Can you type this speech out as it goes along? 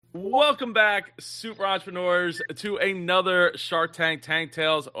Welcome back, super entrepreneurs, to another Shark Tank Tank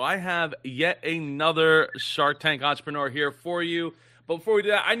Tales. I have yet another Shark Tank entrepreneur here for you. But before we do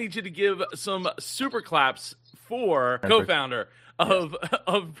that, I need you to give some super claps for co-founder Yes.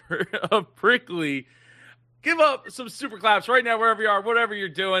 of Pricklee. Give up some super claps right now, wherever you are, whatever you're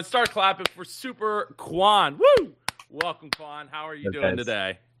doing. Start clapping for Super Quan. Woo! Welcome, Quan. How are you doing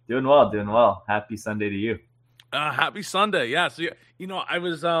today? Doing well. Happy Sunday to you. Happy Sunday. Yeah. So, I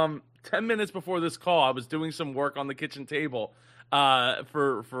was 10 minutes before this call, I was doing some work on the kitchen table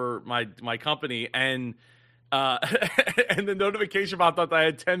for my company, and and the notification popped up that I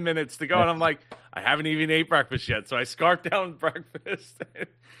had 10 minutes to go, and I'm like, I haven't even ate breakfast yet. So I scarfed down breakfast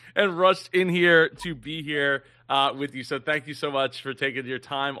and rushed in here to be here with you. So thank you so much for taking your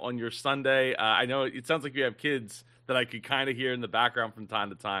time on your Sunday. I know it sounds like you have kids that I could kind of hear in the background from time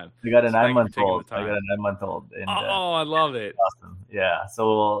to time. I got a So thank you for taking the 9-month-old. time. And Oh, I love it. awesome. Yeah.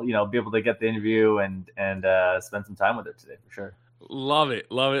 So we'll, be able to get the interview and spend some time with her today for sure. Love it.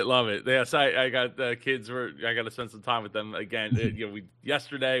 Yes, I got kids. I got to spend some time with them again.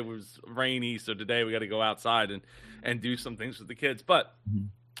 Yesterday was rainy, so today we got to go outside and do some things with the kids. But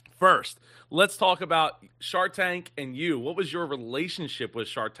first, let's talk about Shark Tank and you. What was your relationship with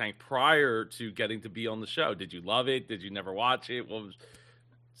Shark Tank prior to getting to be on the show? Did you love it? Did you never watch it? What was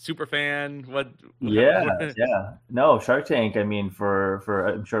super fan? What? Yeah. Yeah. No, Shark Tank. I mean, for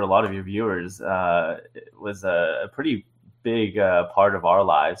I'm sure a lot of your viewers, it was a pretty big part of our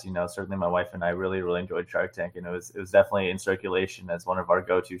lives. Certainly my wife and I really enjoyed Shark Tank, and it was definitely in circulation as one of our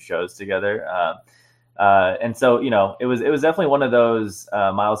go-to shows together. And so, it was definitely one of those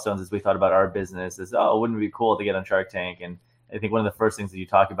milestones as we thought about our business. Is, wouldn't it be cool to get on Shark Tank? And I think one of the first things that you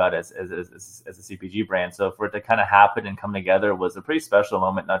talk about as a CPG brand. So for it to kind of happen and come together was a pretty special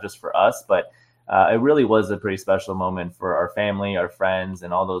moment, not just for us, but it really was a pretty special moment for our family, our friends,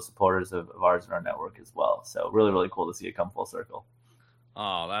 and all those supporters of ours in our network as well. So really cool to see it come full circle.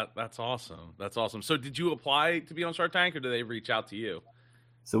 Oh, that's awesome. That's awesome. So did you apply to be on Shark Tank, or did they reach out to you?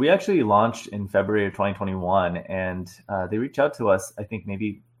 So we actually launched in February of 2021, and they reached out to us, I think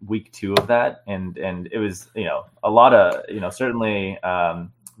maybe week 2 of that. And it was, a lot of, certainly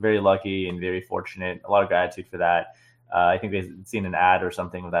very lucky and very fortunate, a lot of gratitude for that. I think they'd seen an ad or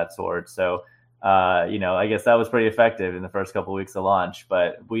something of that sort. So, I guess that was pretty effective in the first couple of weeks of launch,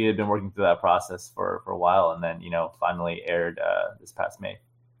 but we had been working through that process for a while, and then, finally aired this past May.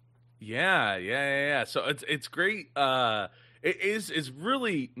 Yeah. So it's great. It's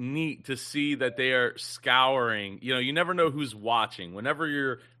really neat to see that they are scouring. You never know who's watching. Whenever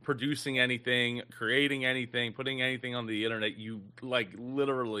you're producing anything, creating anything, putting anything on the internet, you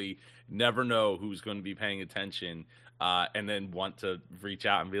literally never know who's going to be paying attention, and then want to reach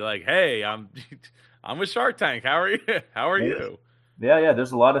out and be like, "Hey, I'm I'm with Shark Tank. How are you? How are you?" Yeah.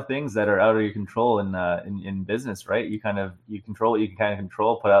 There's a lot of things that are out of your control in business, right? You control what you can kind of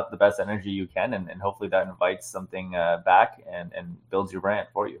control, put out the best energy you can, and hopefully that invites something back and builds your brand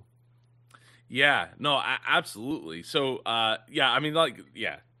for you. Yeah, no, absolutely. So, yeah, I mean, that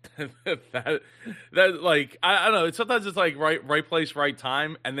I don't know. Sometimes it's like right place, right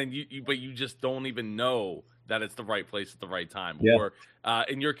time, and then but you just don't even know that it's the right place at the right time. Yeah. Or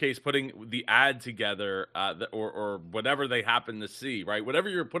in your case, putting the ad together, or whatever they happen to see, right? Whatever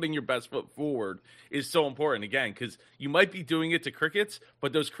you're putting your best foot forward is so important. Again, because you might be doing it to crickets,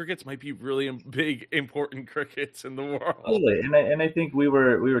 but those crickets might be really big, important crickets in the world. Totally, and I think we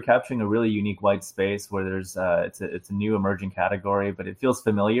were capturing a really unique white space where there's it's a new emerging category, but it feels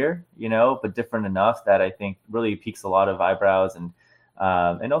familiar, but different enough that I think really piques a lot of eyebrows and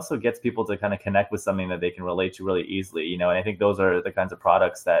also gets people to kind of connect with something that they can relate to really easily, And I think those are the kinds of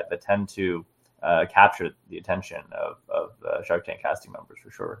products that tend to capture the attention of Shark Tank casting members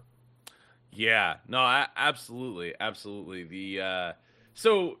for sure. Yeah, no, absolutely.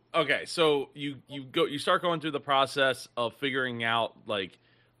 So okay, so you start going through the process of figuring out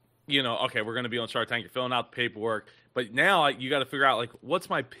okay, we're going to be on Shark Tank. You're filling out the paperwork, but now you got to figure out what's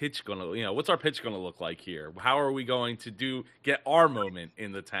my pitch going to, what's our pitch going to look like here? How are we going to get our moment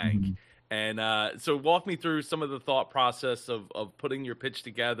in the tank? Mm-hmm. And so walk me through some of the thought process of putting your pitch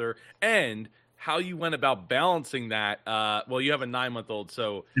together and how you went about balancing that. Well, you have a 9-month-old,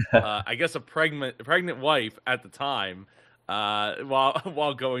 so I guess a pregnant wife at the time,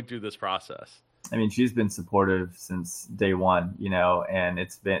 while going through this process. I mean, she's been supportive since day one, and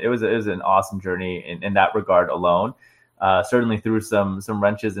it was an awesome journey in that regard alone. Certainly threw some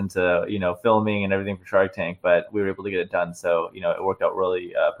wrenches into, filming and everything for Shark Tank, but we were able to get it done. So, it worked out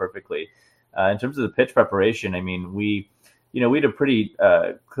really perfectly. In terms of the pitch preparation, I mean, we we had a pretty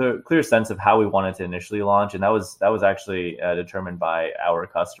clear sense of how we wanted to initially launch, and that was actually determined by our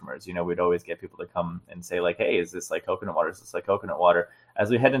customers. We'd always get people to come and say like, "Hey, is this like coconut water? Is this like coconut water?" As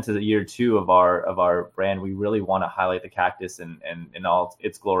we head into the year 2 of our brand, we really want to highlight the cactus and in all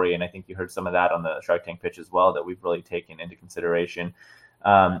its glory. And I think you heard some of that on the Shark Tank pitch as well, that we've really taken into consideration.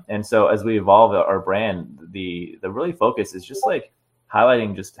 And so as we evolve our brand, the really focus is just like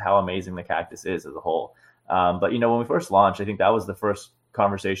highlighting just how amazing the cactus is as a whole. But when we first launched, I think that was the first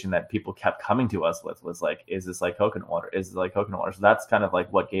conversation that people kept coming to us with, was like, is this like coconut water? Is it like coconut water? So that's kind of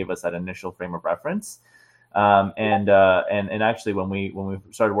like what gave us that initial frame of reference. And actually when we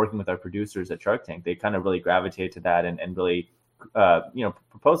started working with our producers at Shark Tank, they kind of really gravitated to that and really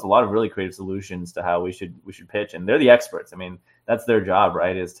proposed a lot of really creative solutions to how we should pitch. And they're the experts. I mean, that's their job,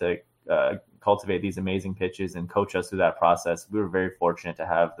 right? Is to cultivate these amazing pitches and coach us through that process. We were very fortunate to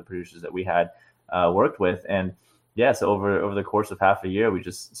have the producers that we had worked with. And yeah, so over the course of half a year, we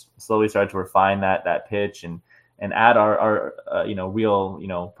just slowly started to refine that pitch and add our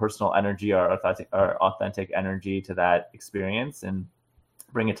real, personal energy, our authentic energy to that experience and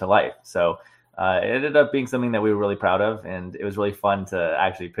bring it to life. So it ended up being something that we were really proud of, and it was really fun to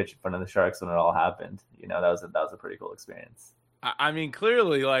actually pitch in front of the Sharks when it all happened. That was a pretty cool experience. I mean,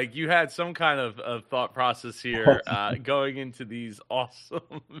 clearly, like, you had some kind of thought process here going into these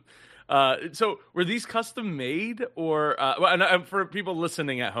awesome. So were these custom made, or and for people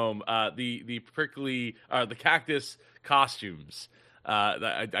listening at home, the prickly the cactus costumes?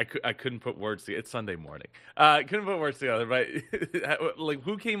 I couldn't put words together. It's Sunday morning. Couldn't put words together, but like,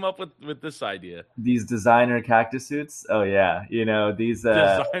 who came up with this idea? These designer cactus suits. Oh yeah, these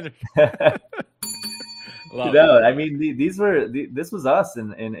designer. I mean, this was us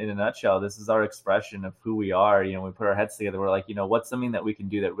in a nutshell. This is our expression of who we are. We put our heads together. We're like, what's something that we can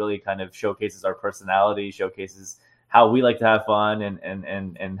do that really kind of showcases our personality, showcases how we like to have fun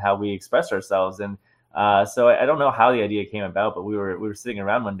and how we express ourselves. And so I don't know how the idea came about, but we were sitting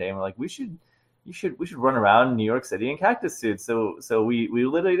around one day and we're like, we should run around New York City in cactus suits. So we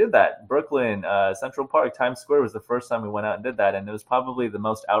literally did that. Brooklyn, Central Park, Times Square was the first time we went out and did that. And it was probably the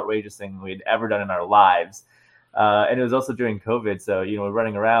most outrageous thing we'd ever done in our lives. And it was also during COVID. So, we're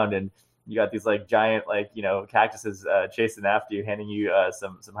running around and you got these like giant, cactuses chasing after you, handing you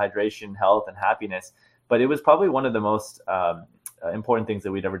some hydration, health, and happiness. But it was probably one of the most important things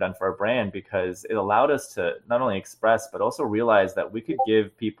that we'd ever done for our brand, because it allowed us to not only express, but also realize that we could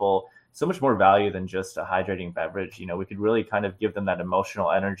give people so much more value than just a hydrating beverage. We could really kind of give them that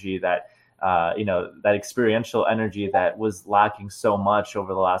emotional energy, that that experiential energy that was lacking so much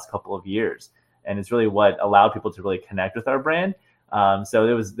over the last couple of years. And it's really what allowed people to really connect with our brand. So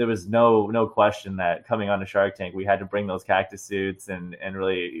there was no question that coming on to Shark Tank, we had to bring those cactus suits and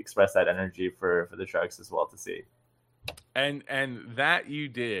really express that energy for the Sharks as well to see. And that you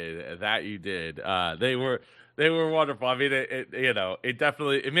did. They were wonderful. I mean, it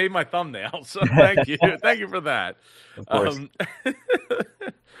definitely made my thumbnail. So thank you, thank you for that. Of course.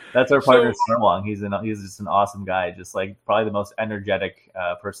 That's our partner, Sirwong. He's just an awesome guy. Just like probably the most energetic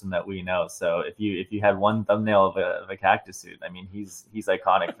person that we know. So if you had one thumbnail of a cactus suit, I mean, he's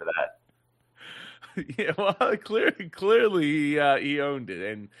iconic for that. Yeah, well, clearly he owned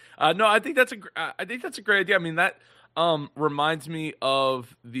it, and no, I think that's a great idea. I mean, that reminds me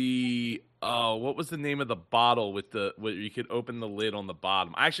of the what was the name of the bottle with where you could open the lid on the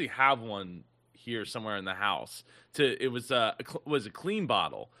bottom? I actually have one here somewhere in the house. It was a clean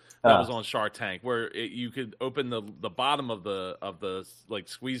bottle that was on Shark Tank, where you could open the bottom of the like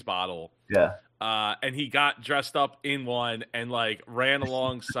squeeze bottle. Yeah. And he got dressed up in one and like ran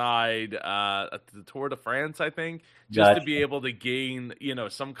alongside the Tour de France, I think, just to be able to gain,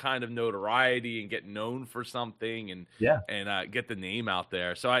 some kind of notoriety and get known for something and get the name out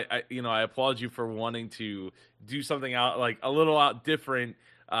there. So I applaud you for wanting to do something out, like a little out different,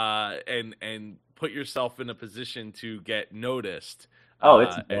 and put yourself in a position to get noticed. Oh,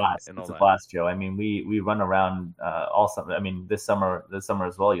 it's a blast. It's a blast, Joe. I mean, we run around all summer. I mean, this summer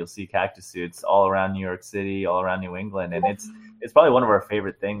as well, you'll see cactus suits all around New York City, all around New England. And it's probably one of our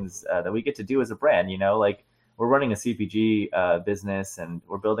favorite things that we get to do as a brand. Like, we're running a CPG business and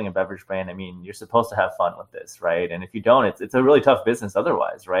we're building a beverage brand. I mean, you're supposed to have fun with this, right? And if you don't, it's a really tough business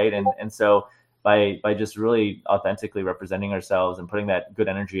otherwise, right? And so by just really authentically representing ourselves and putting that good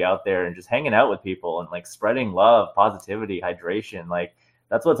energy out there and just hanging out with people and like spreading love, positivity, hydration, like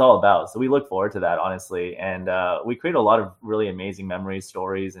that's what it's all about. So we look forward to that, honestly. And we create a lot of really amazing memories,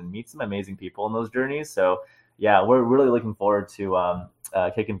 stories, and meet some amazing people in those journeys. So yeah, we're really looking forward to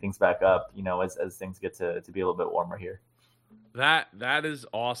kicking things back up, as things get to be a little bit warmer here. That is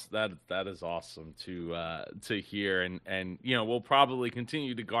awesome. That is awesome to hear, and we'll probably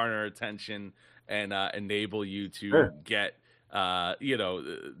continue to garner attention and enable you to Sure. get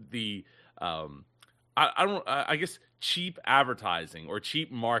the I don't I guess cheap advertising or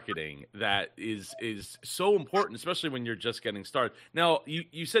cheap marketing that is so important, especially when you're just getting started. Now,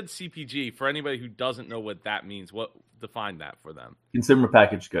 you said CPG. For anybody who doesn't know what that means, what define that for them? Consumer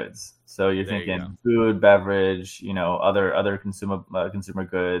packaged goods. So you're There you go. thinking food, beverage, other consumer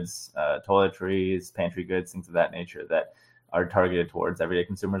goods, toiletries, pantry goods, things of that nature that are targeted towards everyday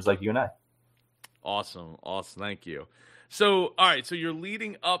consumers like you and I. Awesome. Thank you. So, all right. So you're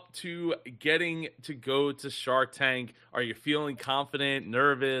leading up to getting to go to Shark Tank. Are you feeling confident,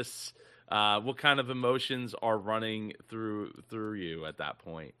 nervous? What kind of emotions are running through you at that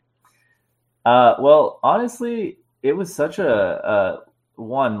point? Well, honestly, it was such a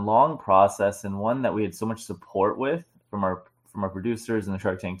one long process, and one that we had so much support with from our producers and the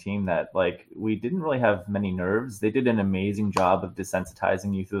Shark Tank team, that like we didn't really have many nerves. They did an amazing job of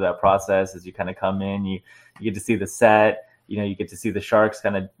desensitizing you through that process. As you kind of come in, you get to see the set, you get to see the sharks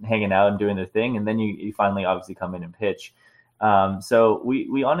kind of hanging out and doing their thing, and then you finally obviously come in and pitch. So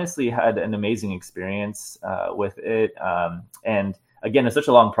we honestly had an amazing experience with it, and again, it's such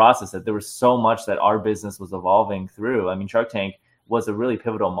a long process that there was so much that our business was evolving through. I mean, Shark Tank was a really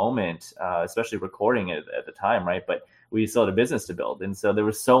pivotal moment, especially recording it at the time, right? But we still had a business to build, and so there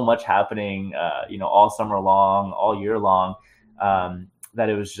was so much happening, all summer long, all year long, that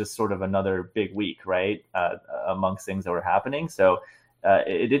it was just sort of another big week, right, amongst things that were happening. So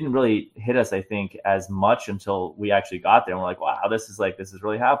it didn't really hit us, I think, as much until we actually got there. And we're like, wow, this is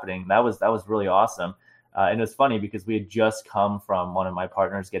really happening. That was really awesome. And it was funny because we had just come from one of my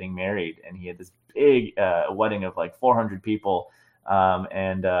partners getting married, and he had this big wedding of like 400 people.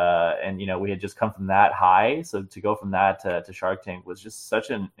 And we had just come from that high. So to go from that to Shark Tank was just such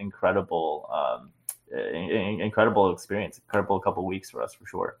an incredible experience, incredible couple of weeks for us, for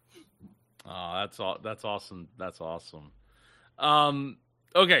sure. Oh, that's awesome. That's awesome.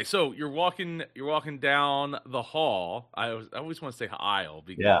 Okay, so you're walking down the hall. I always want to say aisle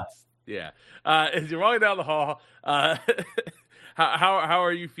because Yeah. as you're walking down the hall, how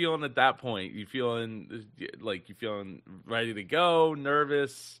are you feeling at that point? You feeling ready to go?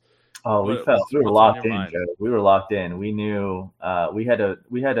 Nervous? Oh, we were What's on locked your in, mind? Joe. We were locked in. We knew we had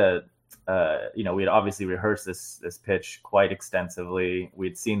obviously rehearsed this pitch quite extensively. We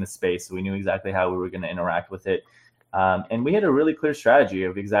had seen the space, so we knew exactly how we were going to interact with it. And we had a really clear strategy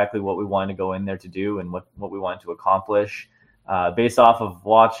of exactly what we wanted to go in there to do and what we wanted to accomplish, based off of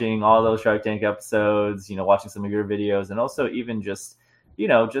watching all those Shark Tank episodes, watching some of your videos, and also even just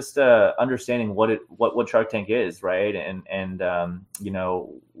understanding what Shark Tank is, right? And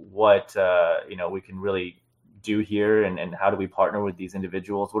what we can really do here, and how do we partner with these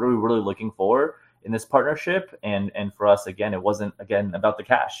individuals? What are we really looking for in this partnership? And for us, again, it wasn't about the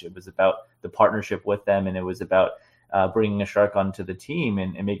cash. It was about the partnership with them, and it was about bringing a shark onto the team,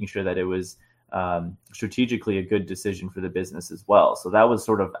 and making sure that it was strategically a good decision for the business as well. So that was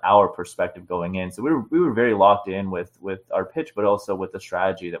sort of our perspective going in. So we were very locked in with our pitch, but also with the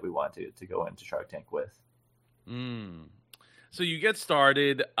strategy that we wanted to go into Shark Tank with. So you get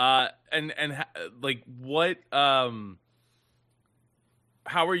started, and like what? How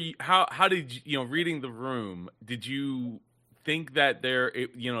are you? How did you, reading the room? Did you think that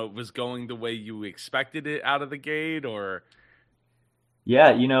it was going the way you expected it out of the gate, or?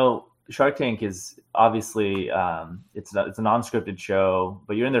 Yeah, Shark Tank is obviously it's a non-scripted show,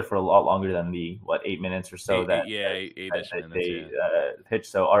 but you're in there for a lot longer than the 8 minutes or so that eight-ish minutes. They pitch.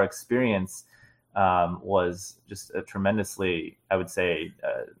 So our experience was just a tremendously, I would say,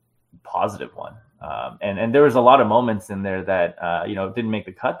 positive one. And there was a lot of moments in there that didn't make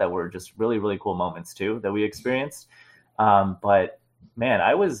the cut that were just really, really cool moments too that we experienced. But man,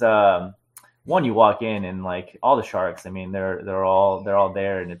 I was one, you walk in and like all the sharks, I mean, they're all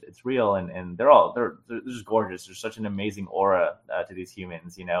there, and it's real, and they're just gorgeous. There's such an amazing aura to these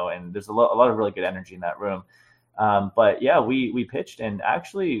humans, and there's a lot of really good energy in that room. But yeah, we pitched, and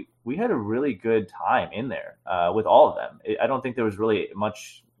actually we had a really good time in there with all of them. I don't think there was really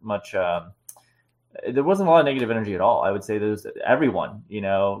much. There wasn't a lot of negative energy at all. I would say there's everyone,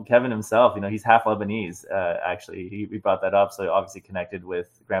 Kevin himself, he's half Lebanese. Actually, he brought that up. So obviously connected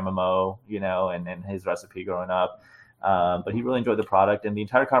with Grandma Mo, and his recipe growing up. But he really enjoyed the product, and the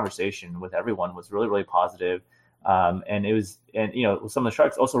entire conversation with everyone was really, really positive. And it was, some of the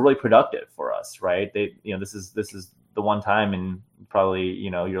sharks also really productive for us, right? They, this is the one time in probably,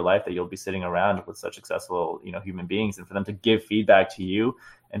 your life that you'll be sitting around with such successful, human beings, and for them to give feedback to you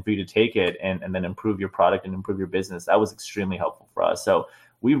and for you to take it and then improve your product and improve your business. That was extremely helpful for us. So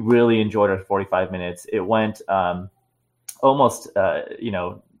we really enjoyed our 45 minutes. It went almost,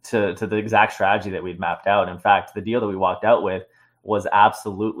 to the exact strategy that we'd mapped out. In fact, the deal that we walked out with was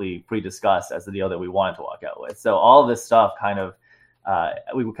absolutely pre-discussed as the deal that we wanted to walk out with. So all of this stuff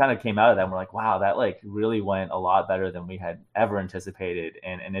we kind of came out of that and we're like, wow, that like really went a lot better than we had ever anticipated.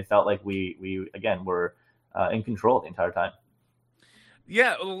 And it felt like we again, were in control the entire time.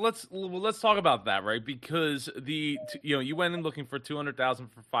 Yeah, let's talk about that, right? Because you went in looking for 200,000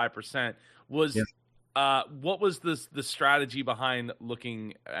 for 5%. Was what was the strategy behind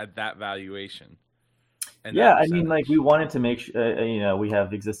looking at that valuation? Yeah, I mean, like we wanted to make sure, we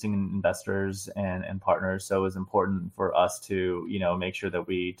have existing investors and partners, so it was important for us to, make sure that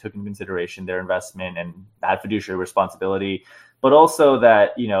we took into consideration their investment and that fiduciary responsibility, but also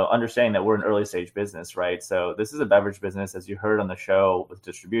that, understanding that we're an early stage business, right? So this is a beverage business, as you heard on the show, with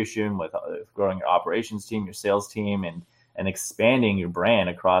distribution, with growing your operations team, your sales team, and expanding your brand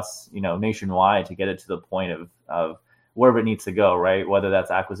across, nationwide to get it to the point of wherever it needs to go, right? Whether that's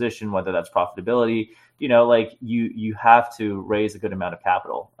acquisition, whether that's profitability, like you have to raise a good amount of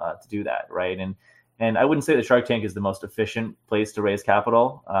capital to do that, right? And I wouldn't say that Shark Tank is the most efficient place to raise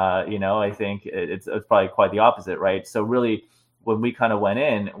capital. I think it's probably quite the opposite, right? So really, when we kind of went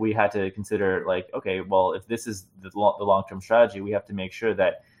in, we had to consider like, okay, well, if this is the long-term strategy, we have to make sure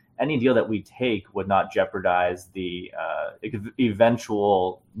that any deal that we take would not jeopardize the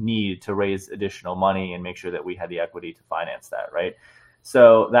eventual need to raise additional money and make sure that we had the equity to finance that, right?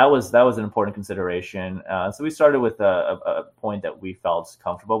 So that was an important consideration. So we started with a point that we felt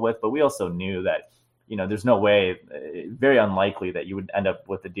comfortable with, but we also knew that, there's no way, very unlikely that you would end up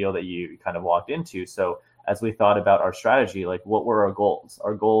with the deal that you kind of walked into. So as we thought about our strategy, like what were our goals?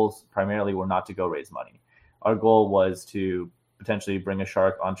 Our goals primarily were not to go raise money. Our goal was to potentially bring a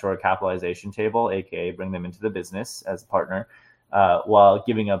shark onto our capitalization table, aka bring them into the business as a partner, while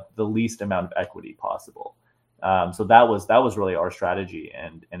giving up the least amount of equity possible. So that was really our strategy,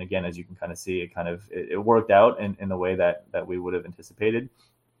 and again, as you can kind of see, it worked out in the way that we would have anticipated,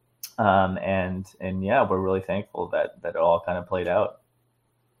 and yeah, we're really thankful that it all kind of played out.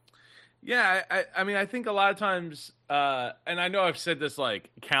 Yeah, I mean, I think a lot of times, and I know I've said this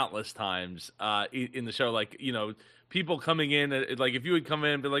like countless times in the show, like, people coming in, like if you would come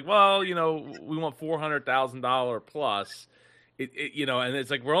in and be like, well, we want $400,000 plus, and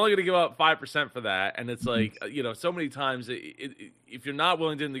it's like, we're only going to give up 5% for that. And it's like, so many times if you're not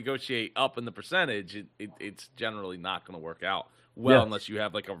willing to negotiate up in the percentage, it's generally not going to work out well, unless you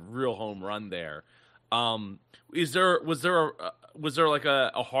have like a real home run there. Was there like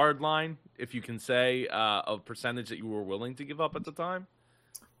a hard line, if you can say, of percentage that you were willing to give up at the time?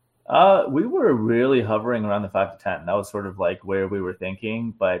 We were really hovering around the 5 to 10. That was sort of like where we were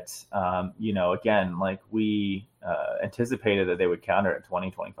thinking. But, again, like we anticipated that they would counter at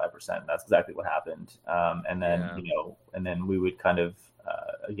 20, 25%. That's exactly what happened. And then, and then we would kind of,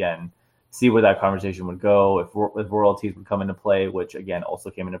 again, see where that conversation would go, if royalties would come into play, which again also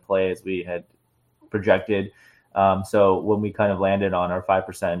came into play as we had projected. So when we kind of landed on our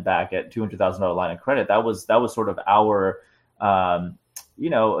 5% back at $200,000 line of credit, that was sort of our,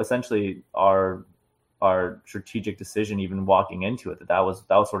 essentially our strategic decision, even walking into it, that was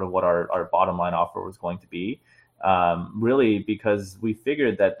sort of what our bottom line offer was going to be. Really, because we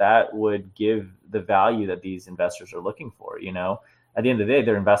figured that would give the value that these investors are looking for. At the end of the day,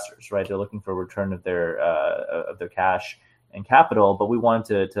 they're investors, right? They're looking for a return of their cash and capital, but we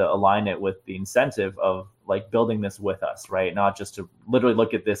wanted to align it with the incentive of like building this with us, right? Not just to literally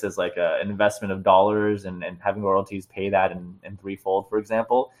look at this as like an investment of dollars and having royalties pay that in threefold, for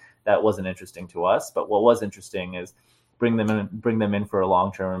example. That wasn't interesting to us. But what was interesting is bring them in for a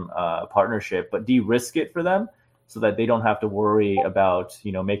long-term partnership, but de-risk it for them so that they don't have to worry about,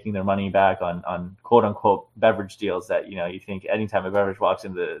 making their money back on quote unquote beverage deals that, you think anytime a beverage walks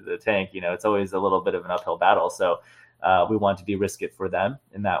into the tank, it's always a little bit of an uphill battle. So we want to de-risk it for them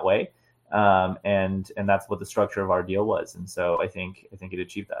in that way. And that's what the structure of our deal was. And so I think it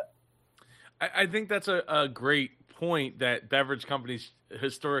achieved that. I think that's a great point, that beverage companies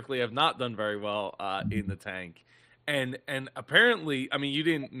historically have not done very well in the tank. And apparently, I mean, you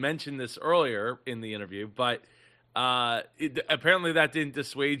didn't mention this earlier in the interview, but apparently that didn't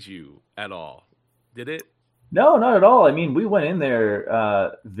dissuade you at all, did it? No, not at all. I mean, we went in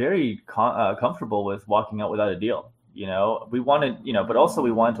there very comfortable with walking out without a deal. We wanted, but also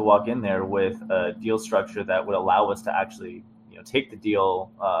we wanted to walk in there with a deal structure that would allow us to actually, take the deal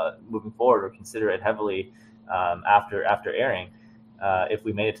moving forward or consider it heavily after airing. if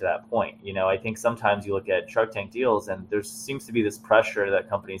we made it to that point. I think sometimes you look at Shark Tank deals, and there seems to be this pressure that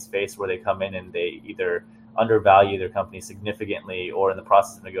companies face where they come in and they either undervalue their company significantly, or in the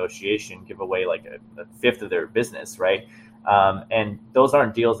process of negotiation give away like a fifth of their business, right? And those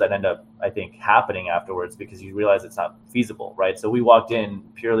aren't deals that end up, I think, happening afterwards because you realize it's not feasible, right? So we walked in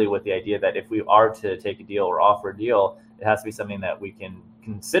purely with the idea that if we are to take a deal or offer a deal, it has to be something that we can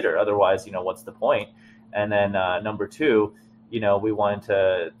consider. Otherwise, what's the point? And then number two, we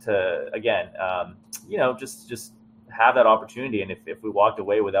wanted to again, just have that opportunity. And if we walked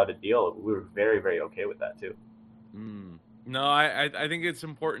away without a deal, we were very, very okay with that too. No, I think it's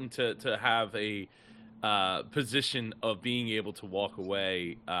important to have a position of being able to walk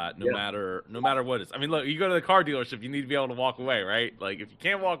away, no matter what it is. I mean, look, you go to the car dealership, you need to be able to walk away, right? Like if you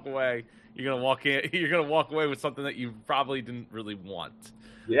can't walk away, you're gonna walk away with something that you probably didn't really want.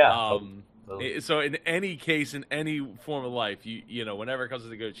 Yeah. So in any case, in any form of life, whenever it comes to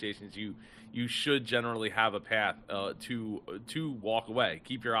negotiations, you should generally have a path to walk away.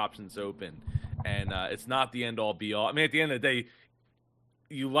 Keep your options open, and it's not the end all be all. I mean, at the end of the day,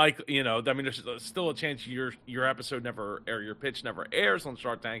 there's still a chance your episode never, or your pitch never airs on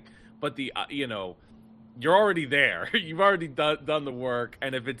Shark Tank, but you're already there. You've already done the work,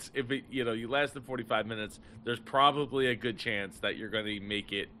 and if you lasted 45 minutes, there's probably a good chance that you're going to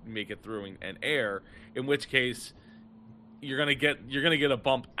make it through and air. In which case, you're gonna get a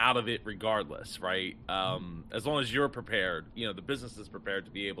bump out of it regardless, right? As long as you're prepared, the business is prepared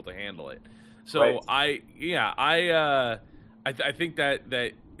to be able to handle it. So right. I think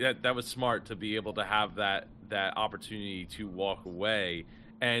that was smart to be able to have that opportunity to walk away.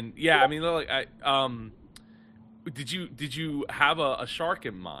 And I mean, like, did you have a shark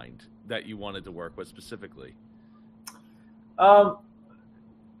in mind that you wanted to work with specifically?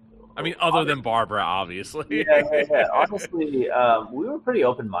 I mean, other than Barbara, obviously. Yeah. Honestly, we were pretty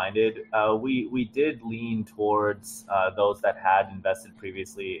open-minded. We did lean towards those that had invested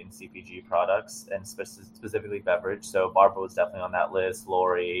previously in CPG products and specifically beverage. So Barbara was definitely on that list.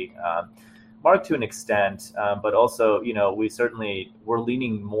 Lori, Mark to an extent, but also, we certainly were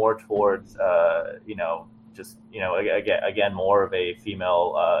leaning more towards, again, more of a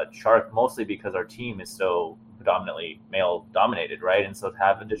female shark, mostly because our team is so predominantly male dominated, right? And so to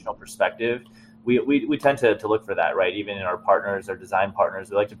have additional perspective, we tend to look for that, right? Even in our partners, our design partners,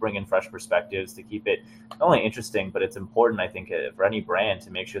 we like to bring in fresh perspectives to keep it not only interesting, but it's important, I think, for any brand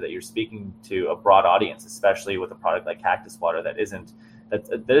to make sure that you're speaking to a broad audience, especially with a product like Cactus Water that is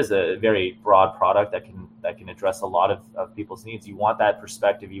a very broad product that can address a lot of people's needs. You want that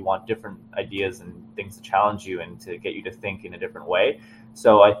perspective. You want different ideas and things to challenge you and to get you to think in a different way.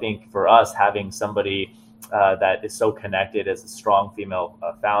 So I think for us, having somebody that is so connected as a strong female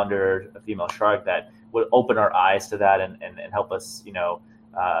founder, a female shark, that would open our eyes to that and help us,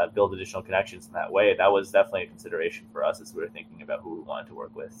 build additional connections in that way. That was definitely a consideration for us as we were thinking about who we wanted to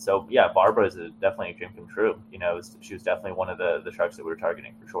work with. So Barbara is definitely a dream come true. She was definitely one of the sharks that we were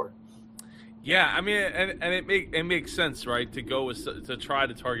targeting for sure. Yeah, I mean, and it makes sense, right? To try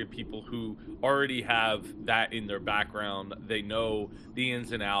to target people who already have that in their background. They know the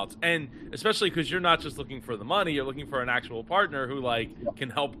ins and outs, and especially because you're not just looking for the money, you're looking for an actual partner who can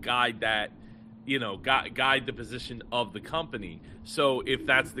help guide that, guide the position of the company. So if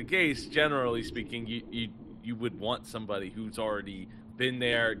that's the case, generally speaking, you would want somebody who's already been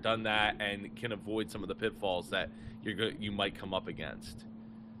there, done that, and can avoid some of the pitfalls that you might come up against.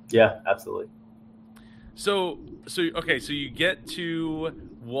 Yeah, absolutely. So you get to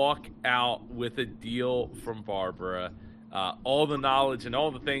walk out with a deal from Barbara. All the knowledge and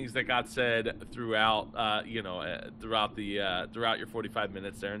all the things that got said throughout your 45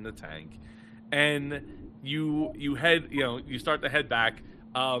 minutes there in the tank, and you start to head back.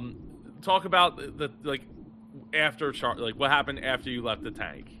 Talk about what happened after you left the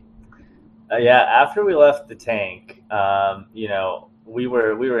tank. After we left the tank, we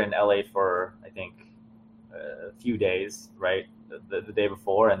were in LA for, I think, a few days, right? The day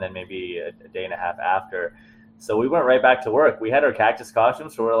before, and then maybe a day and a half after. So we went right back to work. We had our cactus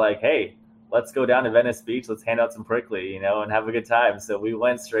costumes, so we're like, hey, let's go down to Venice Beach. Let's hand out some Pricklee, and have a good time. So we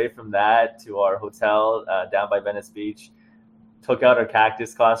went straight from that to our hotel down by Venice Beach, took out our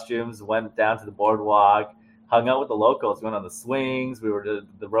cactus costumes, went down to the boardwalk, hung out with the locals. We went on the swings. We were to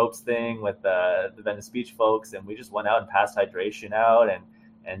the ropes thing with the Venice Beach folks, and we just went out and passed hydration out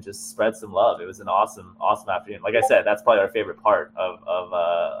and just spread some love. It was an awesome afternoon. Like I said, that's probably our favorite part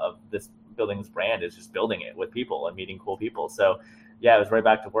of this building this brand, is just building it with people and meeting cool people. So it was right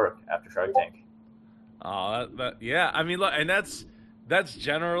back to work after Shark Tank. I mean, look, and that's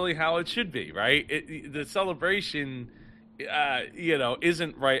generally how it should be, right? The celebration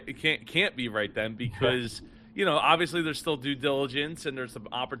isn't right. It can't be right then because obviously there's still due diligence and there's some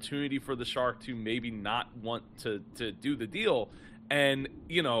opportunity for the shark to maybe not want to do the deal, and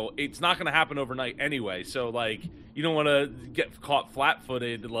it's not going to happen overnight anyway. So like you don't want to get caught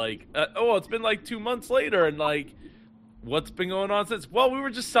flat-footed. Like it's been like 2 months later, and like what's been going on since? Well, we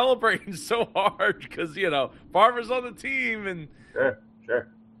were just celebrating so hard because Barbara's on the team and. Sure.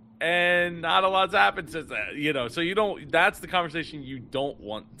 And not a lot's happened since that, so you don't. That's the conversation you don't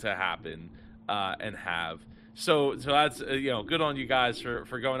want to happen and have. So that's good on you guys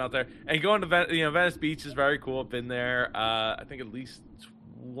for going out there and going to Venice Beach is very cool. I've been there. I think at least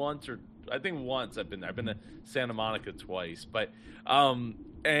once I've been there. I've been to Santa Monica twice, but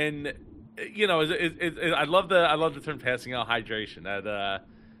and I love the term passing out hydration. That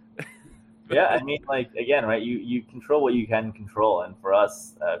yeah, I mean, like again, right? You control what you can control, and for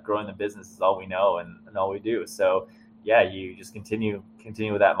us, growing the business is all we know and all we do. So, yeah, you just continue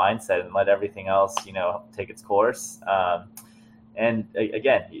with that mindset and let everything else, take its course. And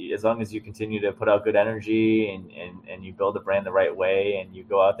again, as long as you continue to put out good energy and you build the brand the right way, and you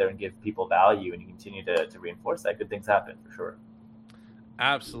go out there and give people value, and you continue to reinforce that, good things happen for sure.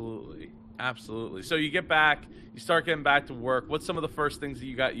 Absolutely. So you get back, you start getting back to work. What's some of the first things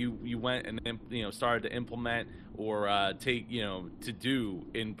that you went and started to implement or take to do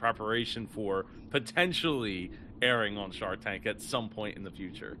in preparation for potentially airing on Shark Tank at some point in the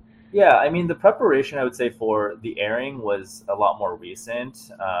future? Yeah, I mean the preparation I would say for the airing was a lot more recent.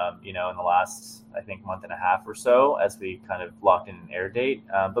 In the last I think month and a half or so as we kind of locked in an air date.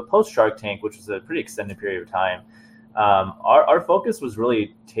 But post Shark Tank, which was a pretty extended period of time. Our focus was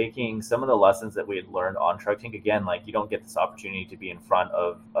really taking some of the lessons that we had learned on Shark Tank. Again, like you don't get this opportunity to be in front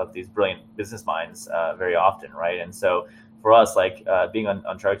of these brilliant business minds very often, right? And so for us, like being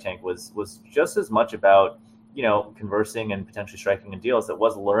on Shark Tank was just as much about conversing and potentially striking a deal as it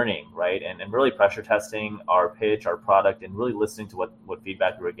was learning, right? And really pressure testing our pitch, our product, and really listening to what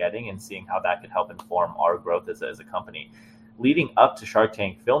feedback we were getting and seeing how that could help inform our growth as a company. Leading up to Shark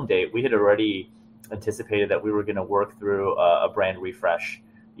Tank film date, we had already anticipated that we were going to work through a brand refresh,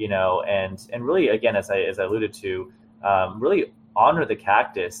 and really, again, as I alluded to, really honor the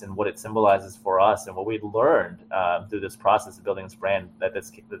cactus and what it symbolizes for us and what we'd learned through this process of building this brand that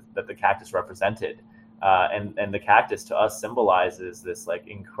the cactus represented. And the cactus to us symbolizes this like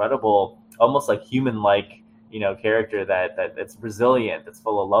incredible, almost like human-like, character that's resilient, that's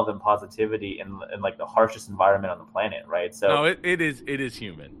full of love and positivity in like the harshest environment on the planet, right? So no, it is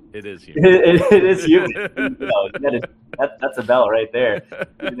human. It is human. it is human. That's a bell right there.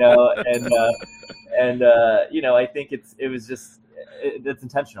 I think it's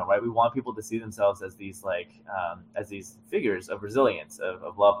intentional, right? We want people to see themselves as these as these figures of resilience,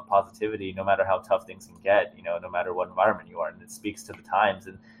 of love and positivity, no matter how tough things can get, no matter what environment you are, and it speaks to the times.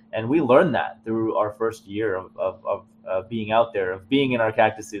 And we learned that through our first year of being out there, of being in our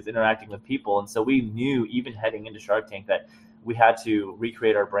cactuses, interacting with people. And so we knew, even heading into Shark Tank, that we had to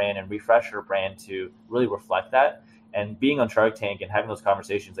recreate our brand and refresh our brand to really reflect that. And being on Shark Tank and having those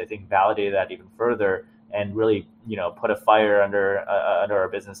conversations, I think, validated that even further and really, put a fire under our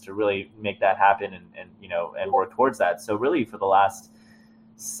business to really make that happen and work towards that. So really, for the last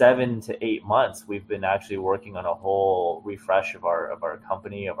 7 to 8 months, we've been actually working on a whole refresh of our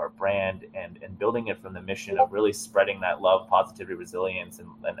company, of our brand, and building it from the mission of really spreading that love, positivity, resilience, and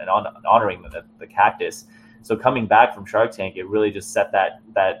honoring the cactus. So coming back from Shark Tank, it really just set that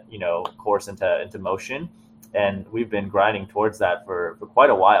course into motion, and we've been grinding towards that for quite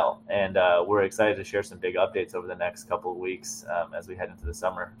a while. And we're excited to share some big updates over the next couple of weeks as we head into the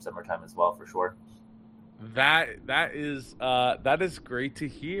summertime as well, for sure. That is great to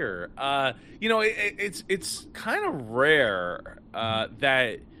hear. It's kind of rare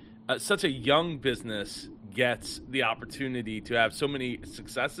that such a young business gets the opportunity to have so many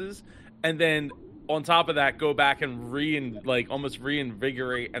successes, and then on top of that, go back and almost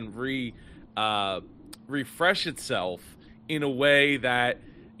reinvigorate and refresh itself in a way that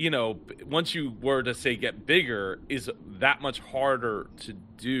once you were to say get bigger, is that much harder to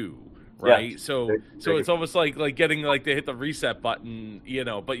do. Right. Yeah. So it's almost like getting to hit the reset button,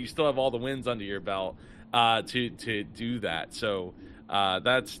 but you still have all the wins under your belt to do that. So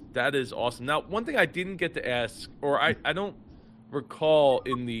that is awesome. Now, one thing I didn't get to ask, or I don't recall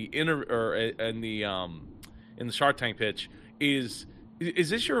in the in the Shark Tank pitch, was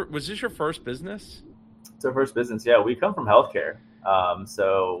this your first business? It's our first business. Yeah, we come from healthcare.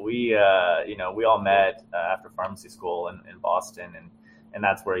 So we all met after pharmacy school in Boston, and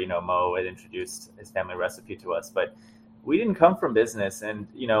that's where Mo had introduced his family recipe to us. But we didn't come from business, and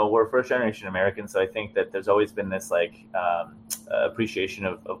we're first generation Americans, so I think that there's always been this appreciation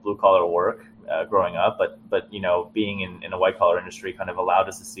of blue collar work growing up, but being in a white collar industry kind of allowed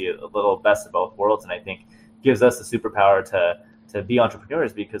us to see a little best of both worlds, and I think gives us the superpower to be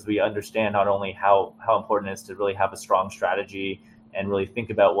entrepreneurs, because we understand not only how important it is to really have a strong strategy and really think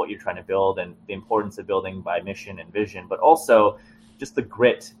about what you're trying to build and the importance of building by mission and vision, but also just the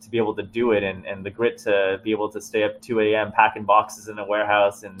grit to be able to do it, and the grit to be able to stay up 2 a.m. packing boxes in a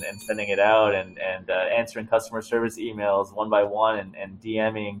warehouse and sending it out, and answering customer service emails one by one, and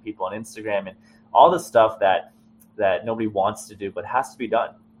DMing people on Instagram, and all the stuff that nobody wants to do but has to be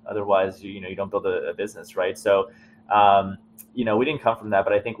done. Otherwise, you don't build a business, right? So, we didn't come from that,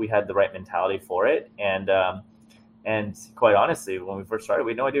 but I think we had the right mentality for it. And quite honestly, when we first started,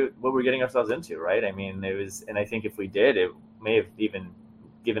 we had no idea what we were getting ourselves into, right? I mean, and I think if we did, it may have even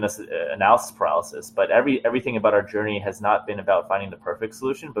given us analysis paralysis. But everything about our journey has not been about finding the perfect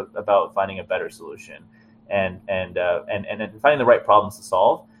solution, but about finding a better solution, and finding the right problems to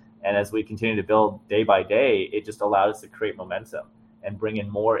solve. And as we continue to build day by day, it just allowed us to create momentum and bring in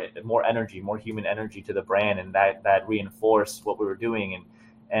more energy, more human energy to the brand, and that reinforced what we were doing.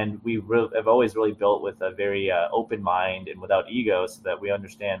 And we have always really built with a very open mind and without ego, so that we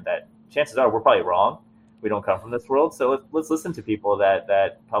understand that chances are we're probably wrong. We don't come from this world, so let's listen to people that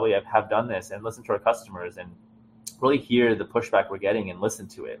probably have done this, and listen to our customers and really hear the pushback we're getting and listen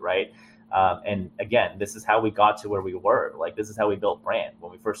to it, right? And again, this is how we got to where we were. Like, this is how we built brand.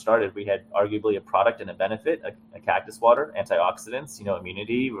 When we first started, we had arguably a product and a benefit, a cactus water, antioxidants,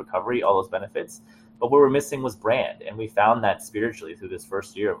 immunity, recovery, all those benefits. But what we're missing was brand. And we found that spiritually through this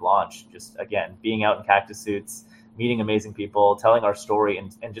first year of launch, just again, being out in cactus suits, meeting amazing people, telling our story,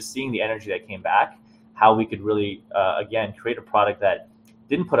 and just seeing the energy that came back, how we could really, again, create a product that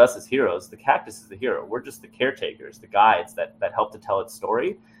didn't put us as heroes. The cactus is the hero. We're just the caretakers, the guides that help to tell its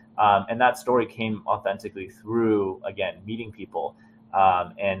story. And that story came authentically through, again, meeting people,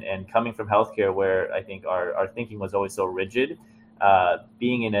 and coming from healthcare, where I think our thinking was always so rigid,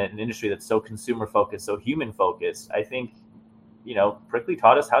 being in an industry that's so consumer focused, so human focused. I think, Pricklee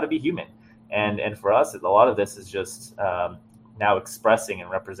taught us how to be human. And for us, a lot of this is just now expressing and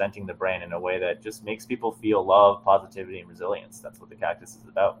representing the brand in a way that just makes people feel love, positivity, and resilience. That's what the cactus is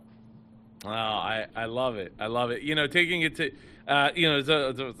about. Oh, I love it. I love it. Taking it to, as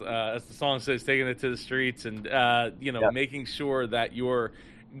the song says, taking it to the streets, and, making sure that you're,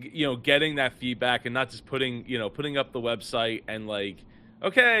 getting that feedback, and not just putting up the website and like,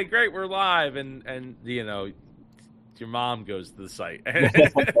 okay, great, we're live. And your mom goes to the site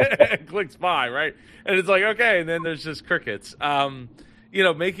and clicks buy, right? And it's like, okay. And then there's just crickets.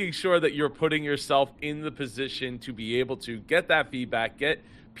 Making sure that you're putting yourself in the position to be able to get that feedback, get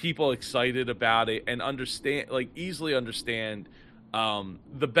people excited about it, and easily understand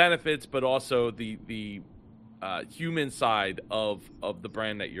the benefits, but also the human side of the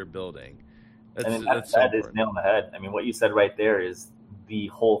brand that you're building. That is nail on the head. I mean, what you said right there is the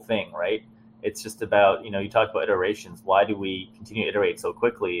whole thing, right? It's just about, you talk about iterations. Why do we continue to iterate so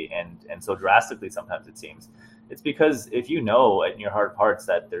quickly and so drastically sometimes, it seems? It's because if in your heart of hearts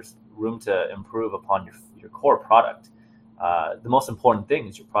that there's room to improve upon your core product, the most important thing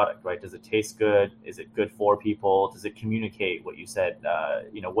is your product, right? Does it taste good? Is it good for people? Does it communicate what you said,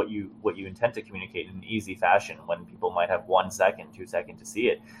 what you intend to communicate in an easy fashion, when people might have 1 second, 2 seconds to see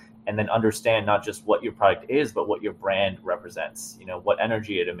it? And then understand not just what your product is, but what your brand represents, what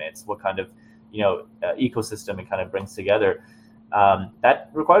energy it emits, what kind of, ecosystem it kind of brings together. That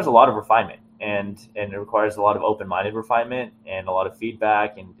requires a lot of refinement, and it requires a lot of open-minded refinement and a lot of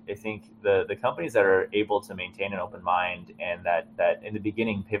feedback. And I think the companies that are able to maintain an open mind, and that in the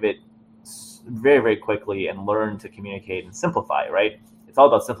beginning pivot very, very quickly and learn to communicate and simplify, right? It's all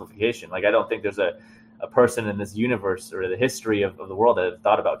about simplification. Like, I don't think there's a person in this universe or the history of the world that have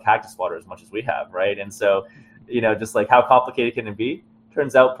thought about cactus water as much as we have, right? And so, just like, how complicated can it be?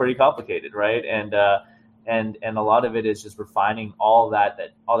 Turns out pretty complicated, right? And a lot of it is just refining all that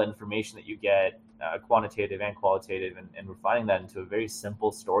information that you get, quantitative and qualitative, and refining that into a very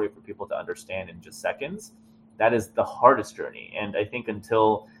simple story for people to understand in just seconds. That is the hardest journey. And I think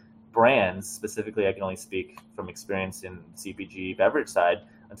until brands, specifically, I can only speak from experience in CPG beverage side,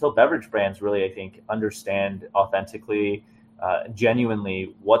 until beverage brands really, I think, understand authentically,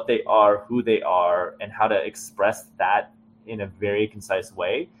 genuinely what they are, who they are, and how to express that in a very concise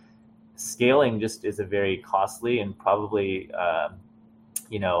way, scaling just is a very costly and probably,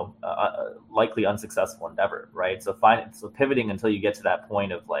 likely unsuccessful endeavor, right? So pivoting until you get to that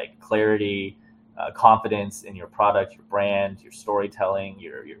point of like clarity, confidence in your product, your brand, your storytelling,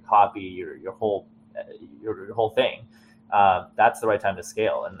 your copy, your whole thing, that's the right time to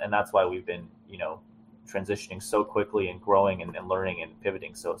scale. And that's why we've been, transitioning so quickly and growing and learning and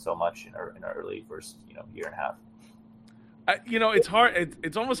pivoting so much in our early first, year and a half. It's hard.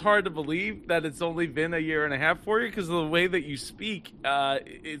 It's almost hard to believe that it's only been a year and a half for you, because of the way that you speak.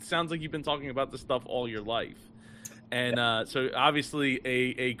 It sounds like you've been talking about this stuff all your life, and so obviously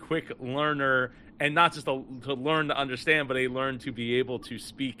a quick learner, and not just to learn to understand, but a learn to be able to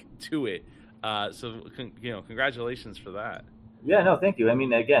speak to it. So congratulations for that. Yeah, no, thank you. I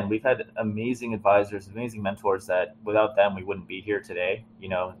mean, again, we've had amazing advisors, amazing mentors that without them, we wouldn't be here today.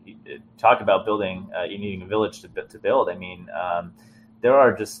 Talk about building, you needing a village to build. I mean,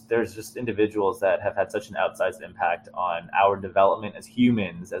 there's just individuals that have had such an outsized impact on our development as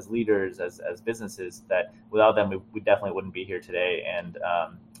humans, as leaders, as businesses, that without them, we definitely wouldn't be here today. And,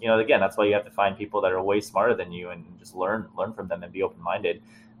 again, that's why you have to find people that are way smarter than you and just learn from them and be open-minded.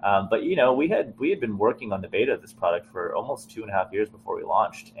 But we had been working on the beta of this product for almost 2.5 years before we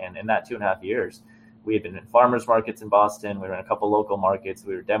launched, and in that 2.5 years, we had been in farmers markets in Boston. We were in a couple local markets.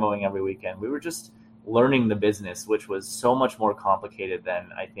 We were demoing every weekend. We were just learning the business, which was so much more complicated than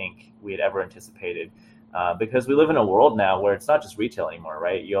I think we had ever anticipated. Because we live in a world now where it's not just retail anymore,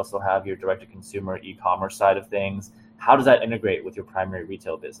 right? You also have your direct-to-consumer e-commerce side of things. How does that integrate with your primary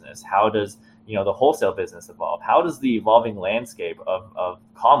retail business? How does the wholesale business evolve? How does the evolving landscape of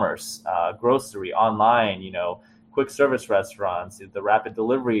commerce, grocery, online, quick service restaurants, the rapid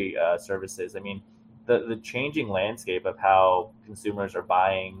delivery services? I mean, the changing landscape of how consumers are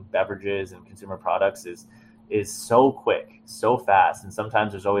buying beverages and consumer products is so quick, so fast, and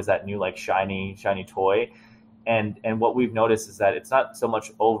sometimes there's always that new shiny toy. And what we've noticed is that it's not so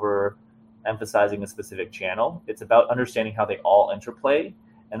much over emphasizing a specific channel. It's about understanding how they all interplay,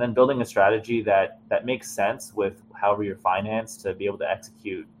 and then building a strategy that makes sense with however you're financed to be able to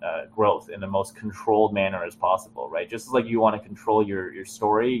execute growth in the most controlled manner as possible, right? Just as you want to control your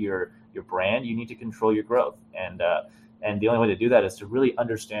story, your brand, you need to control your growth. And the only way to do that is to really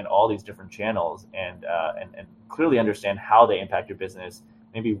understand all these different channels and clearly understand how they impact your business,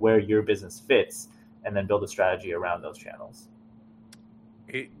 maybe where your business fits, and then build a strategy around those channels.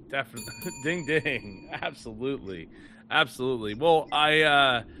 It definitely, ding ding, absolutely. Well,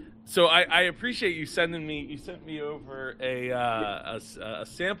 I appreciate you sending me. You sent me over a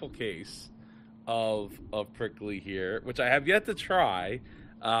sample case of Pricklee here, which I have yet to try.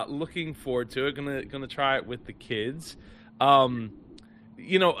 Looking forward to it. Gonna try it with the kids. Something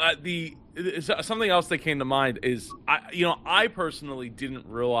else that came to mind is I personally didn't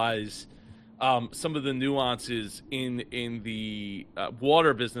realize some of the nuances in the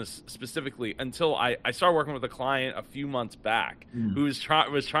water business specifically until I started working with a client a few months back who was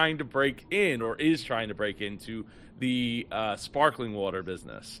trying to break in, or is trying to break into the sparkling water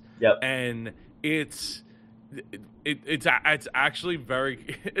business. Yep. And it's actually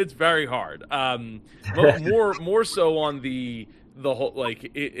very hard. More so on the whole,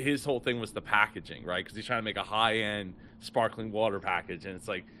 his whole thing was the packaging, right? Because he's trying to make a high end sparkling water package, and it's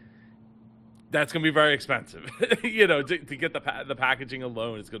that's going to be very expensive. To get the packaging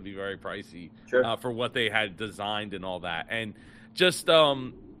alone is going to be very pricey. Sure. For what they had designed and all that. And just,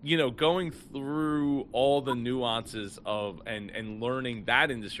 going through all the nuances of and learning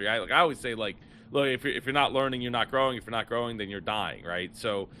that industry. I always say, look, if you're not learning, you're not growing. If you're not growing, then you're dying, right?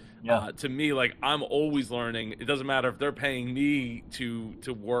 So to me, I'm always learning. It doesn't matter if they're paying me to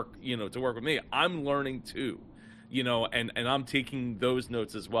work, to work with me. I'm learning too. And I'm taking those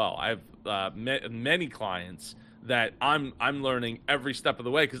notes as well. I've many clients that I'm learning every step of the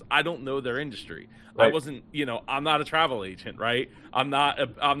way because I don't know their industry. Right. I wasn't, I'm not a travel agent, right? I'm not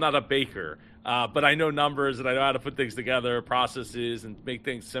a baker, but I know numbers and I know how to put things together, processes, and make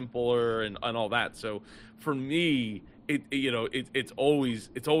things simpler and all that. So for me, it's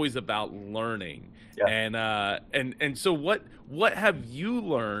always about learning. Yeah. And so what have you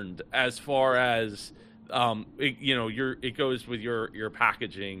learned as far as it goes with your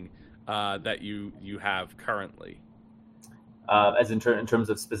packaging that you have currently, as in terms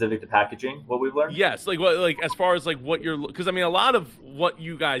of specific to packaging, what we've learned. Yes, as far as what you're, because I mean a lot of what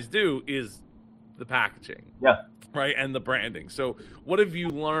you guys do is the packaging, right, and the branding. So what have you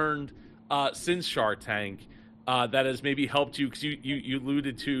learned since Shark Tank that has maybe helped you? Because you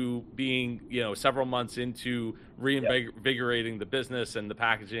alluded to being several months into reinvigorating the business and the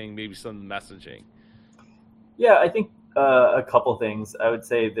packaging, maybe some messaging. Yeah, I think a couple things. I would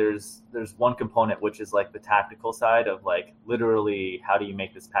say there's one component which is the tactical side of literally how do you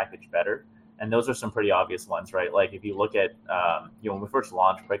make this package better, and those are some pretty obvious ones, right? If you look at when we first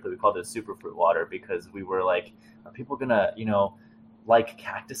launched Pricklee, we called it a superfruit water because we were are people gonna like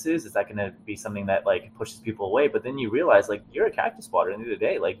cactuses? Is that going to be something that like pushes people away? But then you realize like you're a cactus spotter at the end of the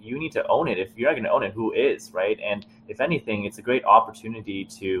day. Like you need to own it. If you're not going to own it, who is, right? And if anything, it's a great opportunity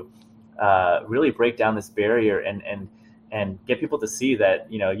to really break down this barrier and get people to see that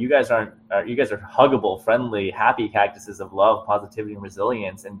you guys you guys are huggable, friendly, happy cactuses of love, positivity, and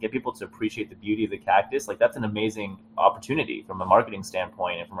resilience, and get people to appreciate the beauty of the cactus. Like that's an amazing opportunity from a marketing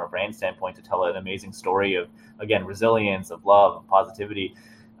standpoint and from a brand standpoint to tell an amazing story of, again, resilience, of love, of positivity.